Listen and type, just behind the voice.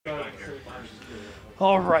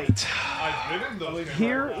All right.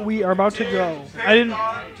 Here we are about to go. I didn't.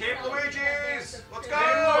 Team Luigi's! Let's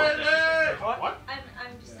go! What?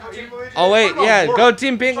 Oh wait, yeah, go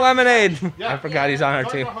Team Pink Lemonade. I forgot he's on our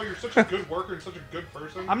team. How you're such a good worker and such a good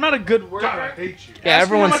person. I'm not a good worker. God, I hate you. Yeah,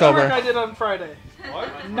 everyone's Ask me how much sober. work I did on Friday.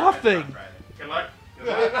 What? Nothing. Good luck. I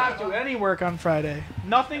did not do any work on Friday.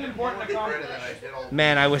 Nothing important accomplished.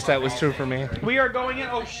 Man, I wish that was true for me. We are going in.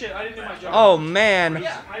 Oh shit! I didn't do my job. Oh man.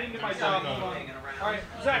 I didn't do my job. Hold on. All right,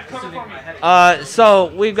 Zach, cover for me.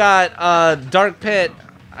 So we've got Dark Pit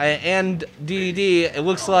and DDD. It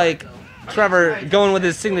looks like Trevor going with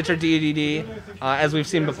his signature DDD, as we've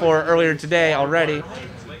seen before earlier today already.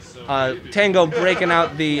 Tango breaking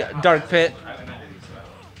out the Dark Pit.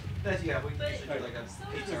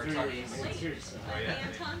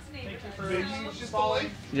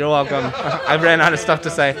 You're welcome. I ran out of stuff to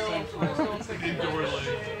say.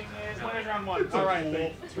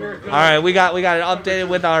 All right, we got it updated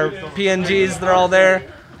with our PNGs. They're all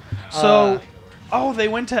there. So, oh, they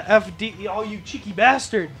went to FD. Oh, you cheeky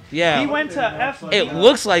bastard. Yeah. He went to FD. It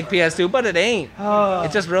looks like PS2, but it ain't.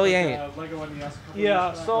 It just really ain't.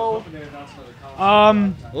 Yeah. So,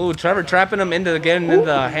 Ooh, Trevor trapping him into getting into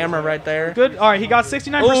the hammer right there. good. All right, he got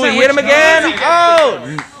 69%. Ooh, he hit him which- again.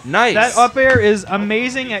 Oh, nice. That up air is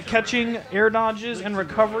amazing at catching air dodges and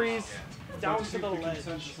recoveries down to the ledge.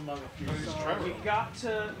 So you got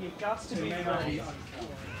to be ready.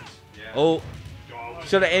 Oh,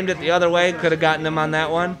 should have aimed it the other way. Could have gotten him on that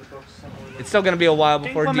one. It's still gonna be a while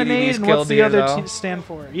before Pink Lemonade, DDD's and killed what's the here, other though. stand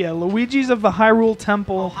for? Yeah, Luigi's of the Hyrule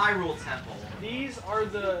Temple. Hyrule Temple. These are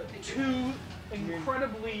the two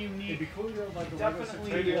incredibly unique,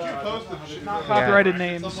 definitely not copyrighted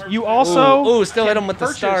names. You also Ooh, still hit can him with the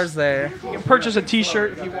purchase- stars there. You can purchase a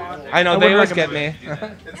T-shirt if you want. I know, I they would always get recommend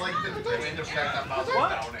me. It's like the wind effect on Bowser's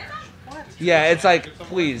down there. Yeah, it's like,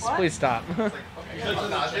 please stop.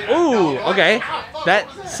 Ooh, okay. That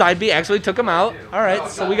side B actually took him out. All right,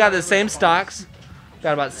 so we got the same stocks.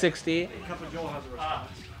 Got about 60.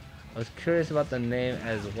 I was curious about the name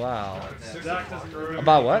as well.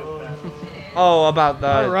 About what? Oh, about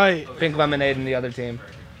the All right. Pink Lemonade and the other team.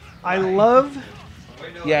 I love.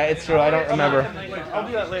 Yeah, it's true. I don't remember. I'll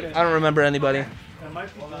do that later. I don't remember anybody.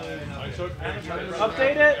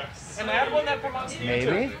 Update it and add one that promotes you.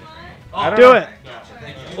 Maybe? I don't Do know. it.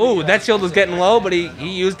 Ooh, that shield was getting low, but he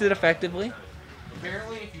used it effectively.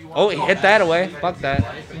 Oh, he hit that away. Fuck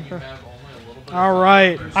that. All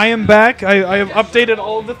right, I am back. I have updated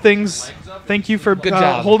all of the things. Thank you for Good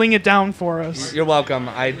job. holding it down for us. You're welcome.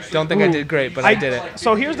 I don't think I did great, but I did it.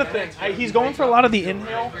 So here's the thing. He's going for a lot of the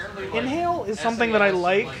inhale. Inhale is something that I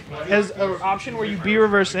like as an option where you B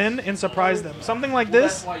reverse in and surprise them. Something like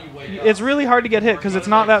this, it's really hard to get hit because it's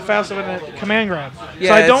not that fast of a command grab.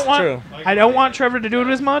 Yeah, so it's true. I don't want Trevor to do it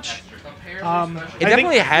as much. It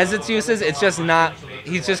definitely has its uses. It's just not.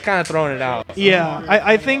 He's just kind of throwing it out. Yeah,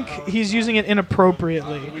 I think he's using it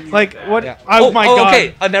inappropriately. Like what? Yeah. Oh my god.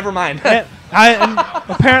 Okay. Never mind. And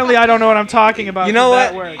apparently, I don't know what I'm talking about. You know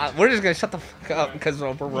that what? works. We're just gonna shut the fuck up because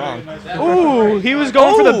we're wrong. Ooh, he was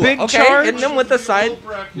going for the big okay, charge. hitting him with the side.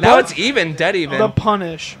 Now it's even, dead even. The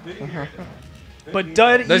punish. But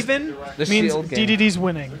dead The- even the means shield game. DDD's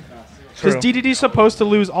winning. Because True. DDD's supposed to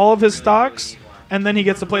lose all of his stocks, and then he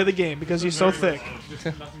gets to play the game because he's so thick.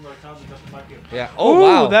 Yeah. Oh Ooh,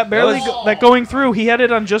 wow. that barely was- that going through. He had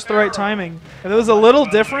it on just the right timing. If it was a little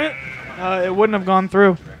different, it wouldn't have gone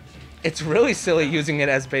through. It's really silly using it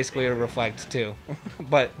as basically a reflect too,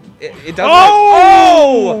 but it does.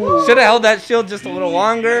 Oh! Should have held that shield just a little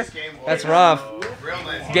longer. That's rough.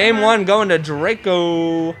 Game one going to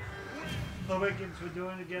Draco. The Wiggins, we're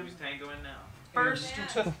doing it again. First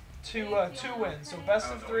to two wins, so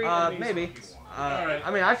best of three. Maybe. I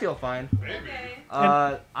mean, I feel fine.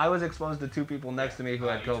 I was exposed to 2 people next to me who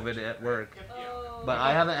had COVID at work, but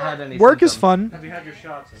I haven't had any. Work is symptoms. fun. Have you had your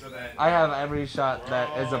shots? I have every shot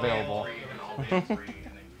that is available.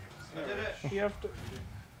 You have to.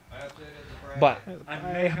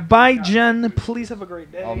 But Bye, Jen. Please have a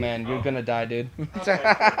great day. oh man, you're gonna die, dude.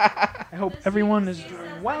 I hope everyone is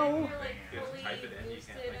doing well.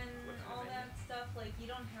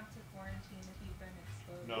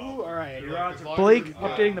 Ooh, all right. Blake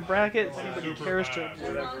updating the bracket. If anybody cares to.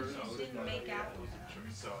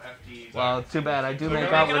 Well, too bad. I do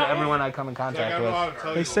make out with everyone I come in contact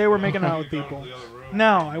with. They say we're making out with people.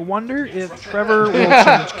 Now, I wonder if Trevor will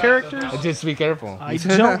change characters. Just be careful. I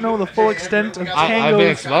don't know the full extent of I've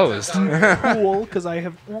been Tango's exposed. pool because I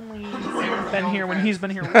have only been here when he's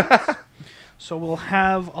been here once. So we'll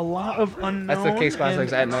have a lot of unknown. That's the Kase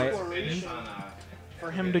Klassics at night.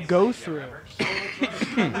 for him to go through.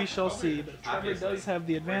 We shall see. But Trevor does have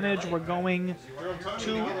the advantage. We're going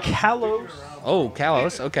to Kalos. Oh,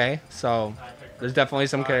 Kalos. Okay, so there's definitely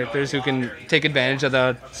some characters who can take advantage of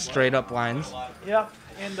the straight up lines. Yep,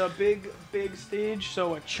 and a big stage,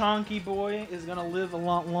 so a chonky boy is gonna live a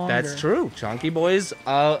lot longer. That's true. Chonky boys,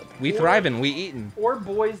 we thrivin', we eatin'. Or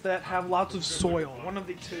boys that have lots of soil. One of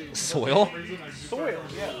the two. Soil? Soil,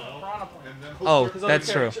 yeah. Piranha Plant. Oh, His other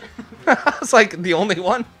that's true. character. It's like the only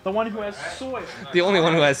one. The one who has soil. The only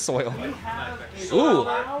one who has soil. Ooh,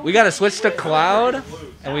 we got to switch to Cloud,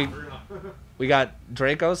 and we got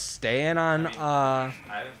Draco staying on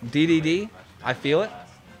DDD. I feel it.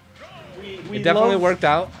 It definitely worked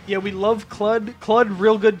out. Yeah, we love Clud. Clud,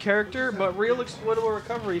 real good character, but real exploitable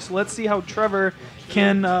recovery. So let's see how Trevor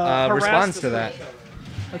can responds to that.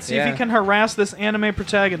 Let's see if he can harass this anime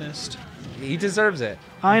protagonist. He deserves it.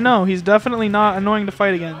 I know, he's definitely not annoying to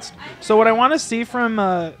fight against. So what I want to see from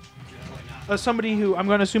somebody who I'm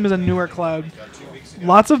going to assume is a newer Cloud,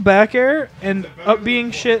 lots of back air and up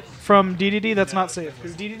being shit from DDD that's not safe.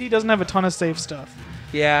 Because DDD doesn't have a ton of safe stuff.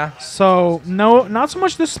 Yeah. So, no, not so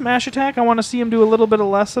much this smash attack. I want to see him do a little bit of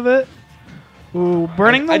less of it. Ooh,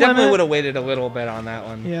 burning the limit. I definitely would have waited a little bit on that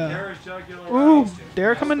one. Yeah. Ooh,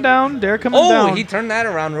 Dare coming down. Dare coming down. Oh, he turned that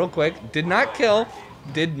around real quick. Did not kill.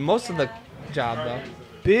 Did most of the job, though.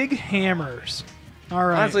 Big hammers. All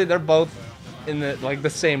right. Honestly, they're both in the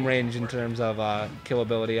same range in terms of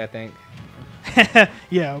killability, I think.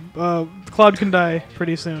 Yeah, Cloud can die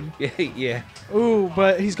pretty soon. Yeah. Ooh,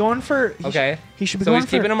 but he's going for... He should be so going he's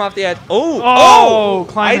for... keeping him off the edge. Oh! Oh!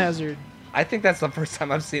 Climb hazard. I think that's the first time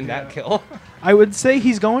I've seen that kill. I would say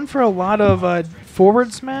he's going for a lot of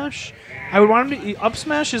forward smash. I would want him to... Up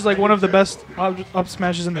smash is like one of the best up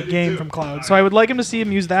smashes in the game from Cloud. So I would like him to see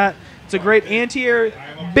him use that. It's a great anti-air,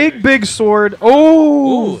 big sword.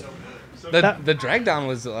 Oh! Ooh. The drag down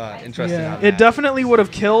was interesting. Yeah, on it that. definitely would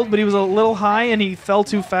have killed, but he was a little high and he fell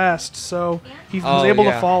too fast, so he was able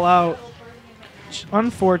to fall out.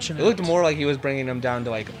 Unfortunate. It looked more like he was bringing him down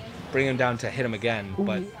to hit him again,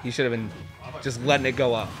 but he should have been just letting it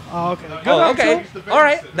go up. Oh, okay. Good okay. All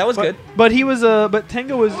right, that was good. But he was but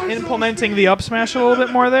tang0 was implementing the up smash a little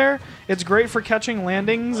bit more there. It's great for catching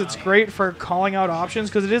landings. It's great for calling out options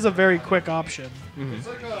because it is a very quick option.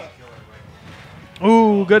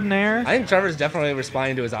 Ooh, good nair. I think Trevor's definitely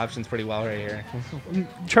responding to his options pretty well right here.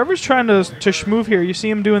 Trevor's trying to schmoove here. You see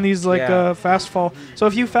him doing these fast fall. So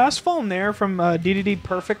if you fast fall nair from DDD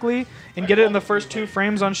perfectly and get it in the first 2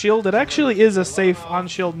 frames on shield, it actually is a safe on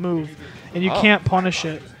shield move, and you can't punish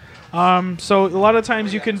it. So a lot of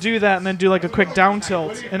times you can do that and then do like a quick down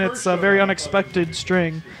tilt, and it's a very unexpected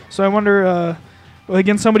string. So I wonder,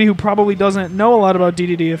 against somebody who probably doesn't know a lot about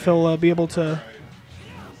DDD, if he'll be able to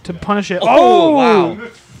punish it. Oh, wow.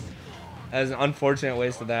 That was an unfortunate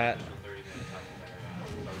waste of that.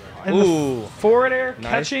 And ooh. The forward air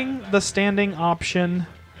Nice. catching the standing option.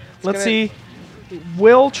 Let's see.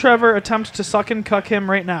 Will Trevor attempt to suck and cuck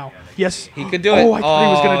him right now? Yes. He could do it. Oh, I thought he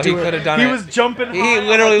was going to do it. He could have done it. He was jumping He high.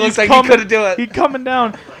 literally looks like coming, he could do it. He's coming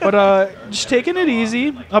down. But just taking it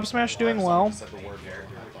easy. Up smash doing well.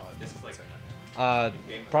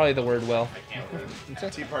 Probably the word will.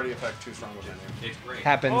 Tea Party effect too strong of a name.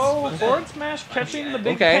 Happens. Oh, forward smash catching the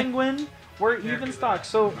big penguin. We're even stock.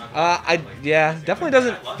 So definitely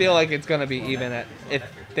doesn't feel like it's gonna be even if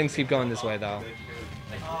things keep going this way though.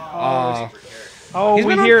 He's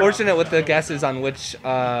been unfortunate with the guesses on which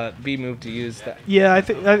B move to use. That. Yeah, I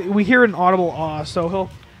think we hear an audible awe, so he'll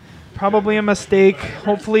probably a mistake.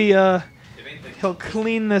 Hopefully, he'll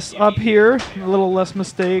clean this up here, a little less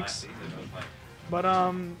mistakes. But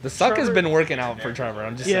the suck has been working out for Trevor.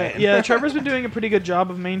 I'm just saying. Yeah, Trevor's been doing a pretty good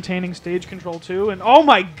job of maintaining stage control too. And oh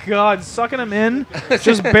my God, sucking him in,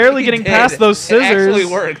 just barely getting past those scissors. It actually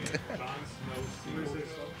worked.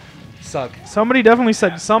 Suck. Somebody definitely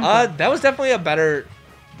said something. That was definitely a better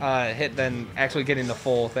hit than actually getting the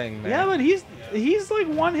full thing. There. Yeah, but he's like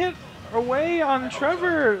 1 hit away on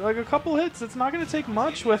Trevor, like a couple hits. It's not going to take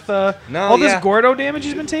much with all this Gordo damage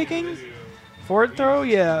he's been taking. Forward throw,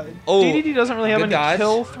 yeah. Oh, DDD doesn't really have any dodge.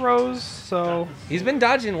 kill throws, so he's been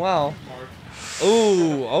dodging well.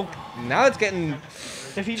 Ooh, now it's getting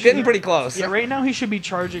pretty close. Yeah, right now he should be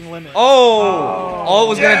charging limit. All it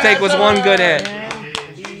was gonna take was one good hit. And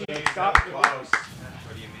he got close.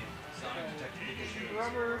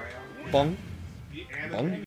 Bong. Bong.